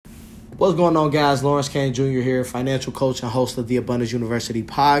What's going on, guys? Lawrence Kane Jr. here, financial coach and host of the Abundance University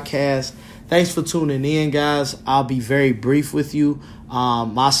podcast. Thanks for tuning in, guys. I'll be very brief with you.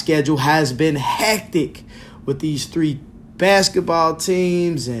 My schedule has been hectic with these three basketball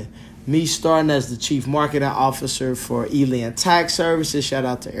teams and me starting as the chief marketing officer for Elan Tax Services. Shout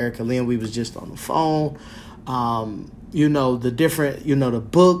out to Erica Lynn. We was just on the phone. The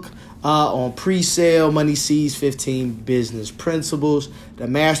book on pre-sale, Money Seeds 15 Business Principles. The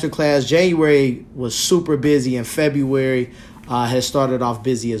masterclass, January was super busy, and February has started off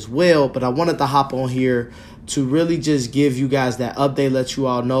busy as well. But I wanted to hop on here to really just give you guys that update, let you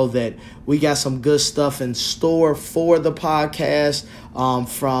all know that we got some good stuff in store for the podcast,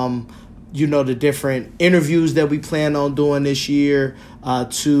 from the different interviews that we plan on doing this year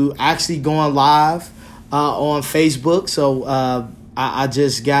to actually going live on Facebook. So I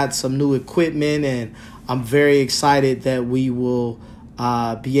just got some new equipment, and I'm very excited that we will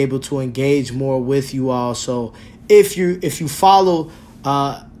be able to engage more with you all. So if you follow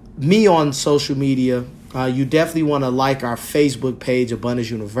me on social media, you definitely want to like our Facebook page, Abundance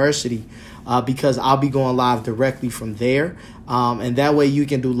University, because I'll be going live directly from there. And that way you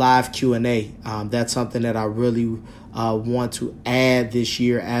can do live Q&A. That's something that I really want to add this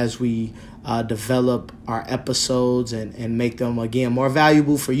year as we develop our episodes and make them, again, more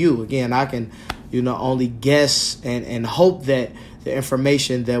valuable for you. Again, I can, only guess and hope that the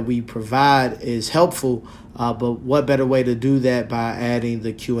information that we provide is helpful. But what better way to do that by adding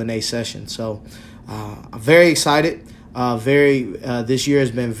the Q&A session? So I'm very excited. This year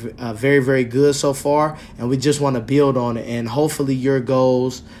has been very, very good so far, and we just want to build on it. And hopefully your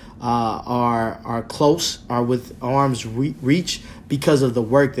goals are close, are with arm's reach because of the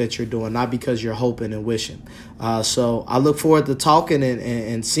work that you're doing, not because you're hoping and wishing. So I look forward to talking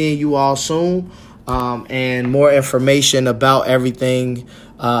and seeing you all soon, and more information about everything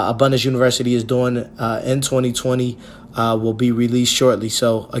Abundance University is doing in 2020 will be released shortly.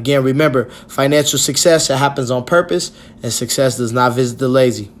 So again, remember, financial success, it happens on purpose, and success does not visit the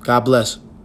lazy. God bless.